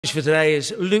For today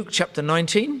is Luke chapter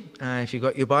 19. If you've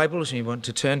got your Bibles and you want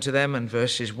to turn to them, and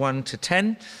verses 1 to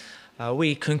 10.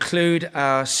 We conclude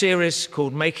our series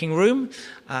called Making Room,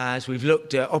 as we've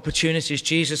looked at opportunities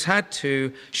Jesus had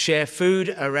to share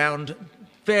food around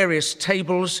various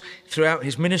tables throughout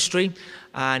his ministry.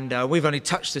 And we've only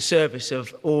touched the surface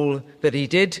of all that he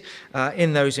did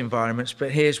in those environments.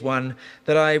 But here's one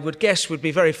that I would guess would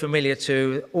be very familiar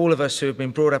to all of us who have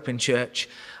been brought up in church.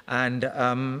 And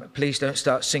please don't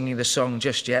start singing the song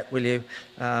just yet, will you?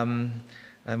 And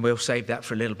we'll save that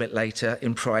for a little bit later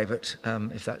in private,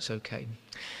 if that's okay.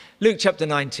 Luke chapter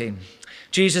 19.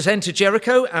 Jesus entered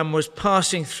Jericho and was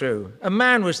passing through. A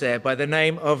man was there by the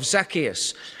name of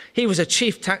Zacchaeus. He was a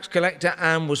chief tax collector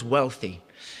and was wealthy.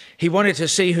 He wanted to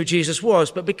see who Jesus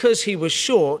was, but because he was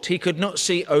short, he could not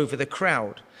see over the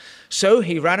crowd. So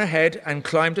he ran ahead and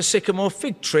climbed a sycamore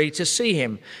fig tree to see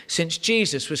him, since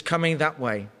Jesus was coming that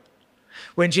way.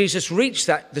 When Jesus reached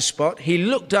the spot, he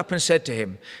looked up and said to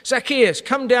him, "Zacchaeus,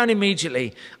 come down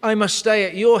immediately. I must stay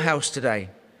at your house today."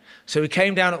 So he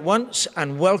came down at once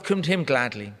and welcomed him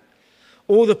gladly.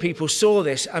 All the people saw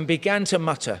this and began to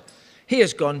mutter, "He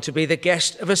has gone to be the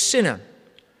guest of a sinner."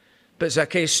 But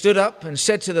Zacchaeus stood up and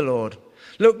said to the Lord,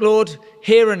 "Look, Lord,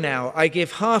 here and now I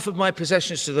give half of my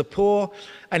possessions to the poor,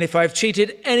 and if I've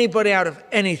cheated anybody out of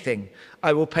anything,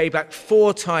 I will pay back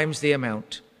 4 times the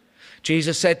amount."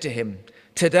 Jesus said to him,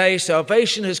 "Today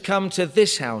salvation has come to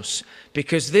this house,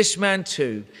 because this man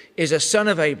too is a son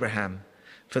of Abraham.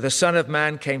 For the Son of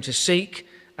Man came to seek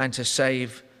and to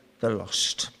save the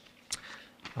lost."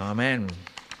 Amen.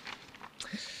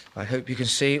 I hope you can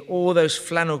see all those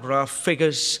flannel graph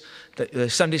figures that the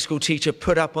Sunday school teacher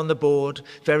put up on the board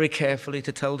very carefully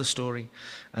to tell the story.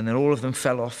 And then all of them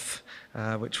fell off,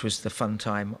 which was the fun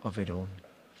time of it all.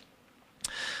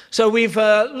 So we've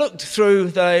looked through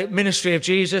the ministry of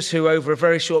Jesus, who over a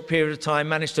very short period of time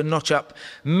managed to notch up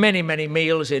many, many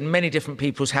meals in many different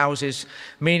people's houses,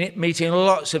 meeting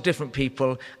lots of different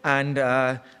people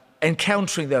and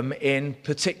encountering them in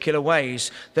particular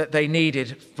ways that they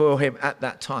needed for him at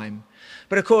that time.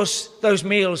 But of course, those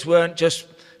meals weren't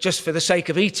just for the sake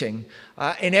of eating.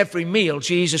 In every meal,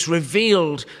 Jesus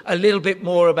revealed a little bit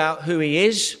more about who he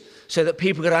is so that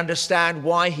people could understand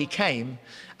why he came.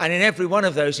 And in every one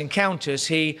of those encounters,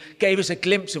 he gave us a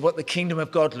glimpse of what the kingdom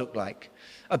of God looked like.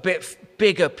 A bit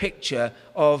bigger picture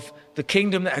of the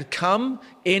kingdom that had come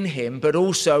in him, but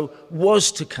also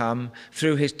was to come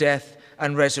through his death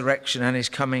and resurrection and his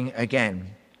coming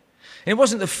again. And it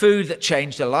wasn't the food that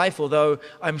changed their life, although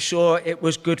I'm sure it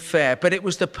was good fare, but it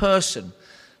was the person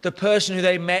who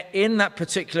they met in that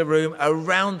particular room,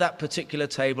 around that particular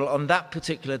table, on that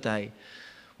particular day.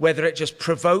 Whether it just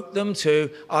provoked them to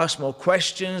ask more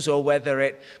questions, or whether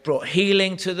it brought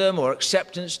healing to them, or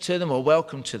acceptance to them, or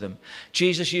welcome to them.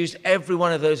 Jesus used every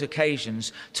one of those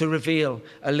occasions to reveal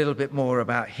a little bit more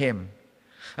about him.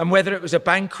 And whether it was a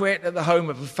banquet at the home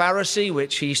of a Pharisee,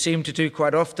 which he seemed to do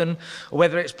quite often, or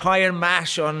whether it's pie and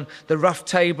mash on the rough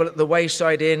table at the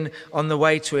wayside inn on the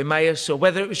way to Emmaus, or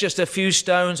whether it was just a few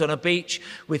stones on a beach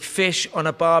with fish on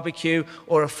a barbecue,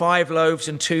 or a 5 loaves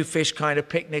and 2 fish kind of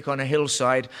picnic on a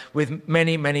hillside with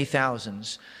many, many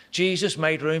thousands, Jesus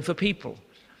made room for people.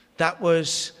 That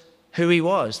was who he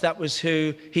was. That was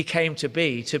who he came to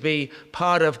be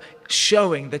part of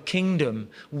showing the kingdom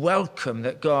welcome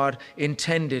that God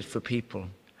intended for people.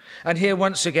 And here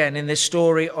once again in this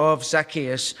story of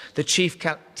Zacchaeus, the chief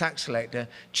tax collector,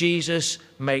 Jesus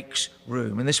makes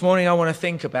room. And this morning I want to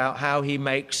think about how he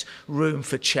makes room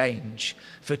for change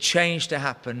to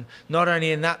happen, not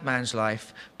only in that man's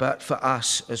life, but for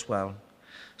us as well.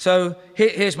 So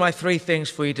here's my 3 things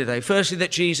for you today. Firstly,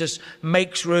 that Jesus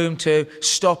makes room to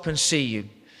stop and see you.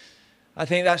 I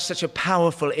think that's such a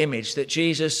powerful image, that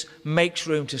Jesus makes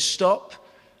room to stop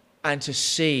and to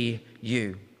see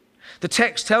you. The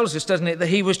text tells us, doesn't it, that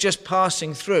he was just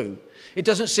passing through. It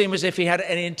doesn't seem as if he had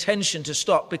any intention to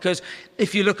stop, because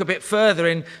if you look a bit further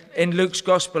in Luke's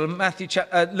gospel,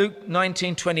 Luke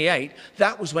 19:28,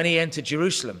 that was when he entered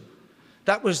Jerusalem.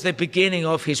 That was the beginning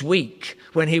of his week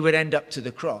when he would end up to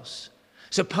the cross.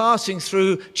 So passing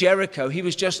through Jericho, he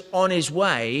was just on his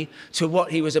way to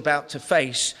what he was about to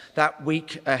face that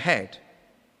week ahead.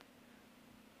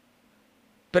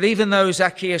 But even though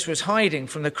Zacchaeus was hiding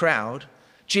from the crowd,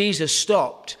 Jesus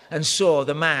stopped and saw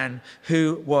the man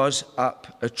who was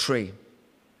up a tree.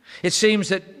 It seems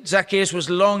that Zacchaeus was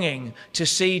longing to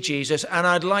see Jesus, and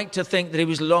I'd like to think that he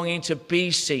was longing to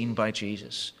be seen by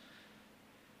Jesus.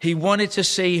 He wanted to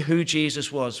see who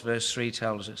Jesus was, verse 3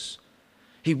 tells us.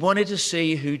 He wanted to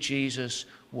see who Jesus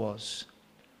was.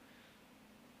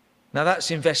 Now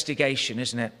that's investigation,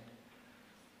 isn't it?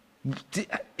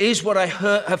 Is what I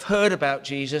have heard about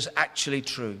Jesus actually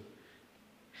true?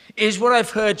 Is what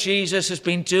I've heard Jesus has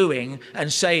been doing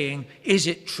and saying, is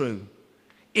it true?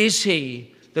 Is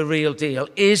he the real deal?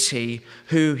 Is he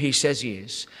who he says he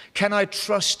is? Can I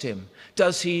trust him?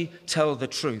 Does he tell the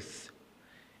truth?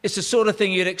 It's the sort of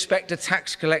thing you'd expect a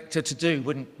tax collector to do,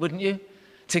 wouldn't you?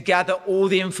 To gather all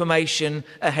the information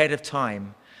ahead of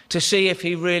time, to see if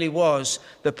he really was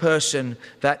the person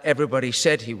that everybody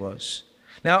said he was.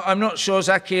 Now, I'm not sure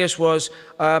Zacchaeus was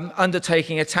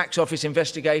undertaking a tax office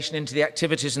investigation into the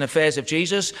activities and affairs of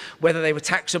Jesus, whether they were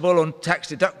taxable or tax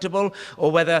deductible, or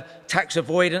whether tax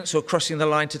avoidance or crossing the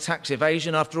line to tax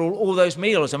evasion. After all those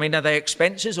meals, I mean, are they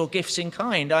expenses or gifts in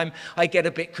kind? I get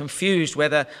a bit confused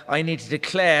whether I need to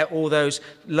declare all those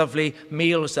lovely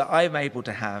meals that I'm able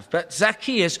to have. But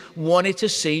Zacchaeus wanted to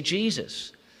see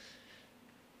Jesus.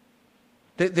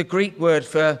 The Greek word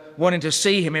for wanting to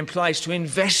see him implies to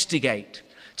investigate,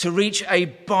 to reach a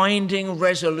binding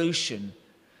resolution.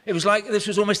 It was like this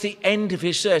was almost the end of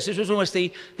his search. This was almost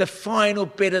the final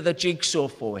bit of the jigsaw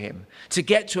for him, to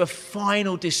get to a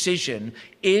final decision.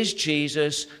 Is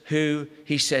Jesus who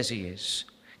he says he is?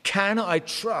 Can I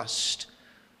trust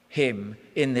him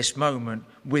in this moment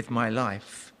with my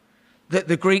life?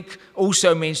 The Greek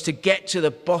also means to get to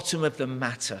the bottom of the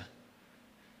matter.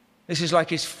 This is like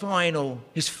his final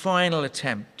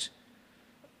attempt.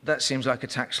 That seems like a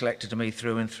tax collector to me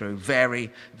through and through.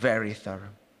 Very, very thorough.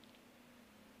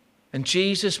 And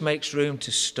Jesus makes room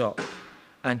to stop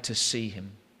and to see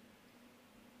him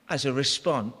as a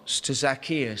response to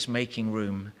Zacchaeus making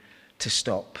room to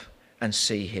stop and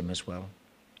see him as well.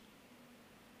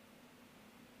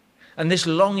 And this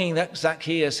longing that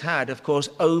Zacchaeus had, of course,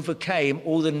 overcame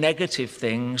all the negative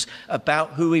things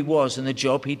about who he was and the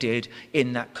job he did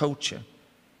in that culture.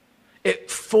 It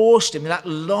forced him, that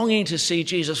longing to see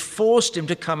Jesus forced him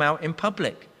to come out in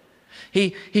public. He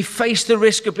faced the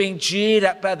risk of being jeered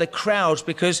at by the crowds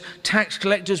because tax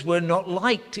collectors were not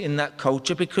liked in that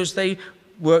culture because they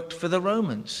worked for the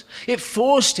Romans. It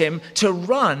forced him to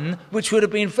run, which would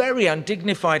have been very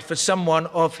undignified for someone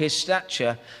of his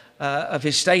stature, of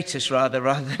his status rather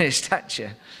than his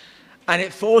stature. And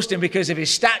it forced him, because of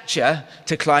his stature,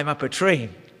 to climb up a tree.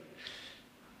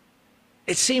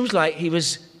 It seems like he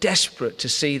was desperate to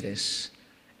see this.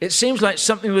 It seems like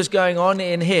something was going on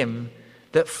in him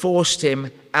that forced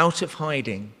him out of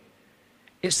hiding.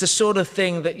 It's the sort of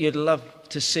thing that you'd love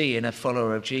to see in a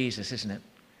follower of Jesus, isn't it?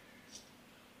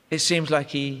 It seems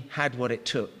like he had what it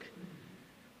took.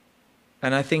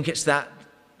 And I think it's that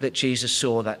Jesus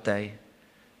saw that day.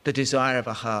 The desire of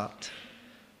a heart,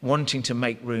 wanting to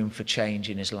make room for change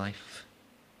in his life.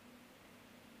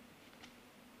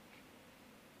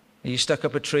 Are you stuck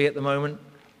up a tree at the moment?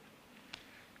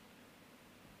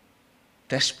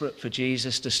 Desperate for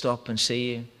Jesus to stop and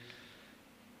see you?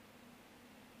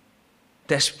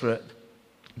 Desperate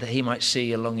that he might see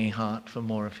your longing heart for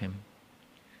more of him?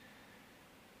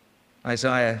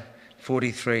 Isaiah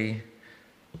 43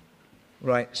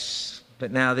 writes,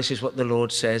 "But now this is what the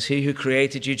Lord says, He who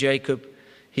created you, Jacob,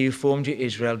 he who formed you,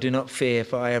 Israel, do not fear,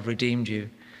 for I have redeemed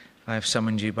you. I have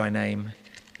summoned you by name,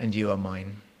 and you are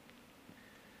mine."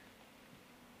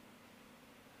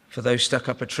 For those stuck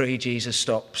up a tree, Jesus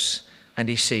stops and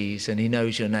he sees, and he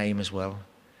knows your name as well.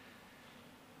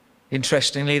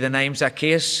 Interestingly, the name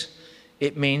Zacchaeus,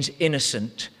 it means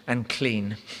innocent and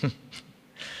clean.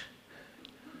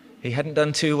 He hadn't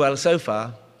done too well so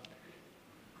far,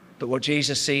 but what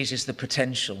Jesus sees is the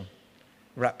potential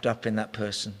wrapped up in that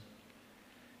person.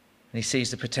 And he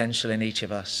sees the potential in each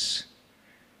of us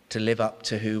to live up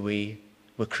to who we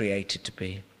were created to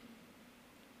be.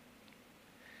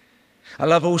 I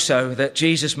love also that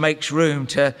Jesus makes room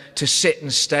to sit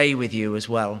and stay with you as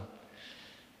well.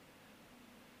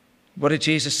 What did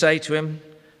Jesus say to him?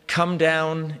 Come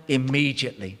down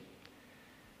immediately.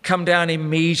 Come down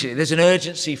immediately. There's an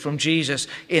urgency from Jesus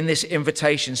in this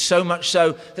invitation, so much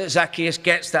so that Zacchaeus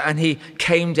gets that and he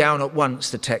came down at once,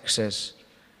 the text says.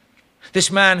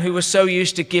 This man who was so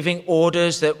used to giving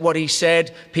orders that what he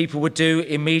said people would do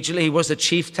immediately. He was the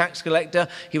chief tax collector.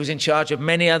 He was in charge of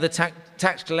many other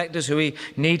tax collectors who he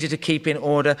needed to keep in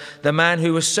order. The man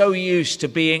who was so used to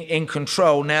being in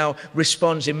control now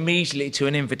responds immediately to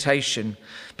an invitation,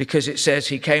 because it says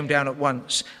he came down at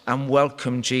once and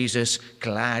welcomed Jesus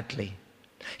gladly.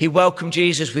 He welcomed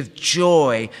Jesus with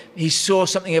joy. He saw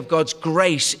something of God's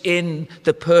grace in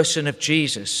the person of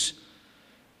Jesus.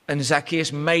 And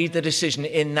Zacchaeus made the decision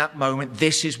in that moment,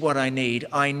 this is what I need.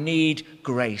 I need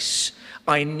grace.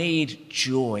 I need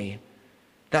joy.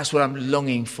 That's what I'm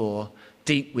longing for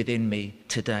deep within me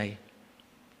today.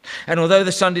 And although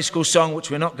the Sunday school song, which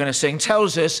we're not going to sing,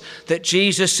 tells us that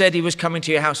Jesus said he was coming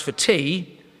to your house for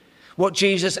tea, what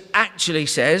Jesus actually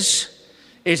says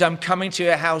is, I'm coming to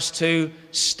your house to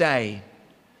stay.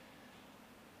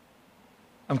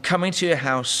 I'm coming to your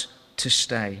house to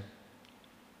stay.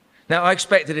 Now, I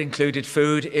expect it included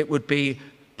food. It would be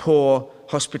poor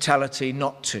hospitality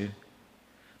not to.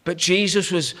 But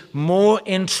Jesus was more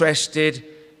interested,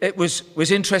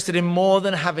 was interested in more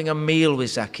than having a meal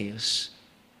with Zacchaeus.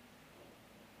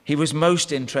 He was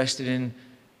most interested in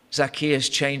Zacchaeus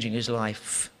changing his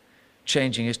life,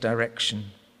 changing his direction.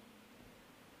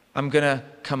 I'm going to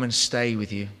come and stay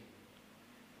with you.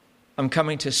 I'm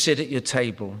coming to sit at your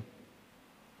table.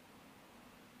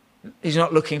 He's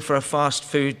not looking for a fast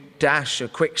food dash, a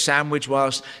quick sandwich,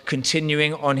 whilst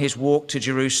continuing on his walk to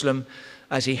Jerusalem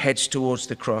as he heads towards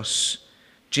the cross.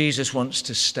 Jesus wants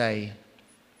to stay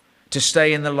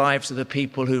in the lives of the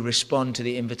people who respond to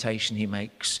the invitation he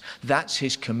makes. That's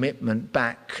his commitment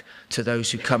back to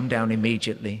those who come down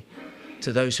immediately,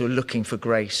 to those who are looking for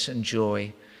grace and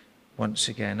joy once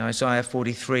again. Isaiah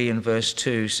 43 and verse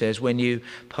 2 says, when you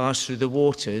pass through the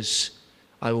waters,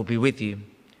 I will be with you.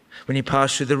 When you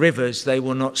pass through the rivers, they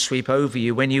will not sweep over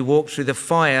you. When you walk through the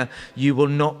fire, you will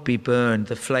not be burned.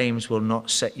 The flames will not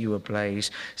set you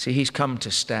ablaze. See, he's come to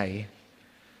stay.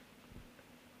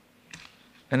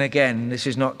 And again, this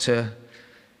is not to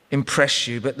impress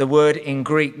you, but the word in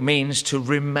Greek means to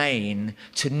remain,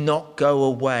 to not go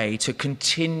away, to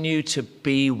continue to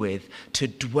be with, to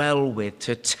dwell with,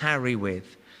 to tarry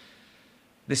with.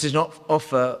 This is not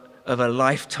offer of a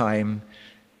lifetime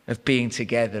of being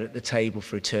together at the table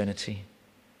for eternity.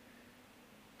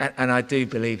 And I do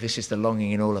believe this is the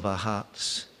longing in all of our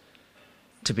hearts,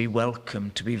 to be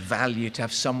welcomed, to be valued, to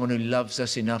have someone who loves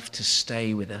us enough to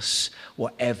stay with us,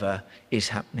 whatever is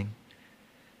happening.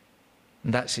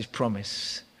 And that's his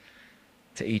promise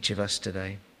to each of us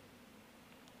today.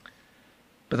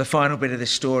 But the final bit of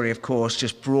this story, of course,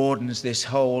 just broadens this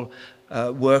whole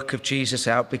work of Jesus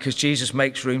out, because Jesus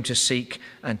makes room to seek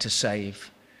and to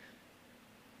save.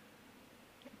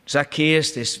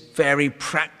 Zacchaeus, this very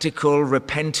practical,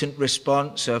 repentant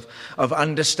response of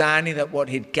understanding that what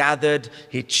he'd gathered,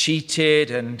 he'd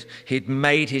cheated and he'd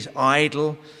made his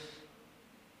idol.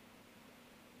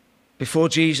 Before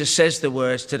Jesus says the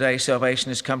words, today salvation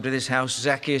has come to this house,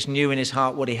 Zacchaeus knew in his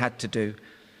heart what he had to do.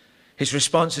 His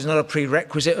response is not a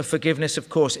prerequisite of forgiveness, of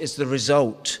course, it's the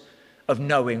result of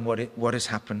knowing what has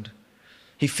happened.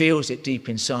 He feels it deep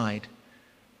inside.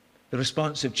 The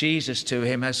response of Jesus to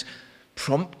him has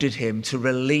prompted him to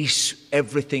release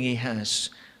everything he has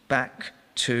back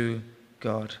to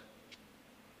God.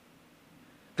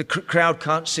 The crowd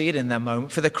can't see it in that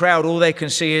moment. For the crowd, all they can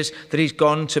see is that he's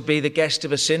gone to be the guest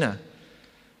of a sinner.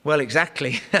 Well,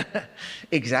 exactly.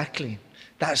 Exactly.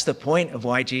 That's the point of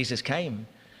why Jesus came,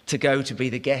 to go to be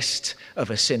the guest of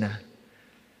a sinner.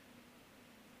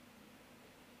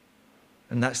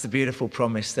 And that's the beautiful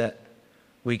promise that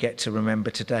we get to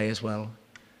remember today as well.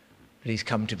 But he's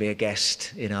come to be a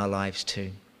guest in our lives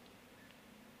too.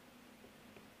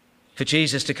 For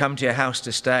Jesus to come to your house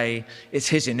to stay, it's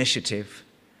his initiative.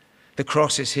 The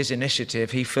cross is his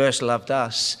initiative. He first loved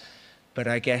us, but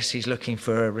I guess he's looking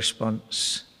for a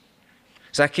response.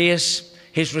 Zacchaeus,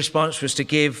 his response was to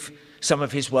give some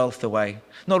of his wealth away.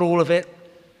 Not all of it,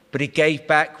 but he gave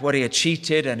back what he had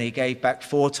cheated, and he gave back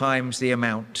 4 times the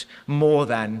amount, more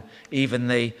than even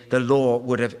the law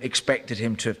would have expected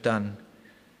him to have done.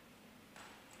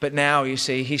 But now, you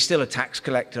see, he's still a tax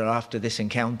collector after this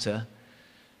encounter.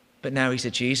 But now he's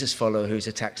a Jesus follower who's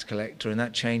a tax collector, and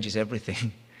that changes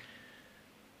everything.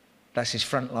 That's his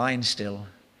front line still.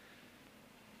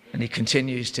 And he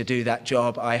continues to do that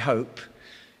job, I hope,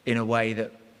 in a way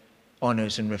that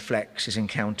honors and reflects his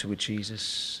encounter with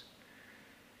Jesus.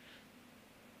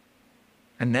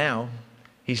 And now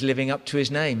he's living up to his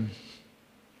name.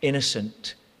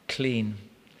 Innocent, clean.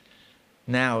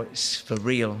 Now it's for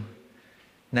real.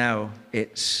 Now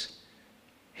it's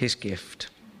his gift.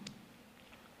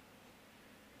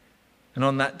 And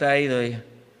on that day,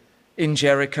 in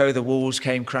Jericho, the walls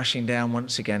came crashing down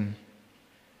once again.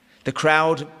 The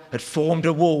crowd had formed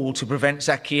a wall to prevent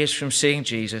Zacchaeus from seeing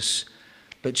Jesus,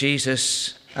 but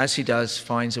Jesus, as he does,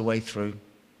 finds a way through.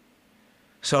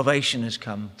 Salvation has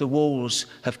come. The walls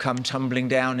have come tumbling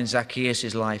down in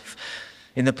Zacchaeus' life.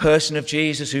 In the person of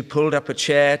Jesus, who pulled up a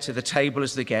chair to the table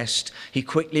as the guest, he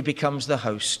quickly becomes the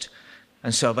host,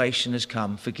 and salvation has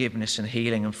come, forgiveness and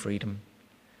healing and freedom.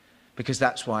 Because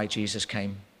that's why Jesus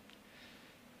came.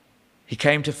 He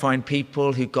came to find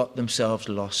people who got themselves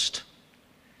lost.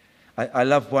 I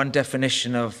love one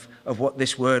definition of what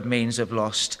this word means of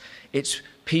lost. It's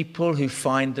people who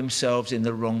find themselves in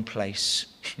the wrong place.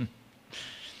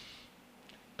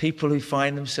 People who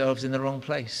find themselves in the wrong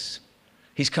place.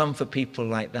 He's come for people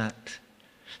like that,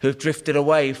 who have drifted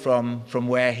away from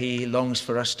where he longs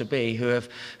for us to be, who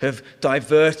have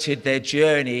diverted their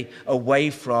journey away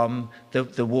from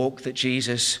the walk that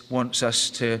Jesus wants us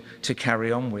to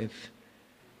carry on with.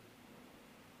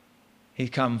 He's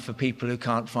come for people who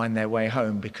can't find their way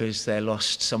home because they're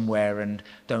lost somewhere and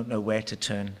don't know where to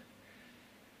turn.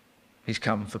 He's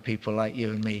come for people like you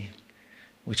and me,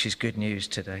 which is good news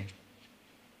today.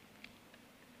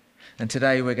 And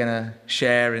today we're going to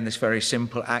share in this very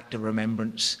simple act of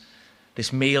remembrance,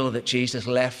 this meal that Jesus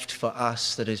left for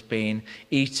us that has been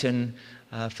eaten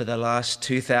for the last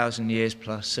 2,000 years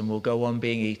plus and will go on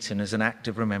being eaten as an act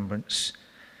of remembrance.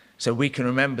 So we can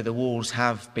remember the walls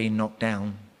have been knocked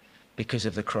down because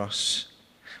of the cross.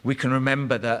 We can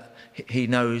remember that he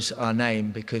knows our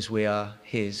name because we are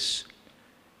his.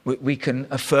 We can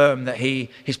affirm that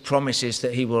his promise is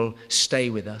that he will stay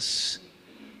with us.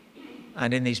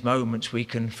 And in these moments, we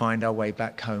can find our way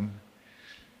back home,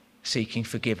 seeking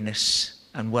forgiveness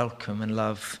and welcome and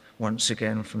love once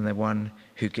again from the one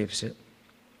who gives it.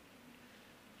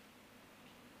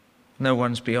 No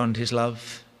one's beyond his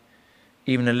love.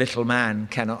 Even a little man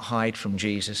cannot hide from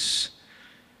Jesus,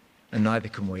 and neither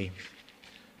can we,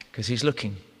 because he's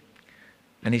looking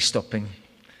and he's stopping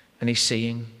and he's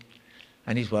seeing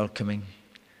and he's welcoming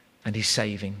and he's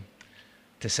saving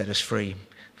to set us free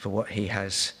for what he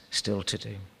has still to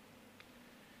do.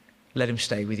 Let him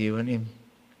stay with you, and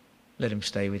let him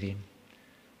stay with you.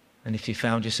 And if you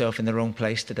found yourself in the wrong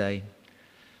place today,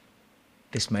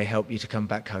 this may help you to come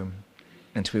back home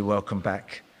and to be welcomed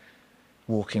back,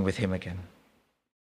 walking with him again.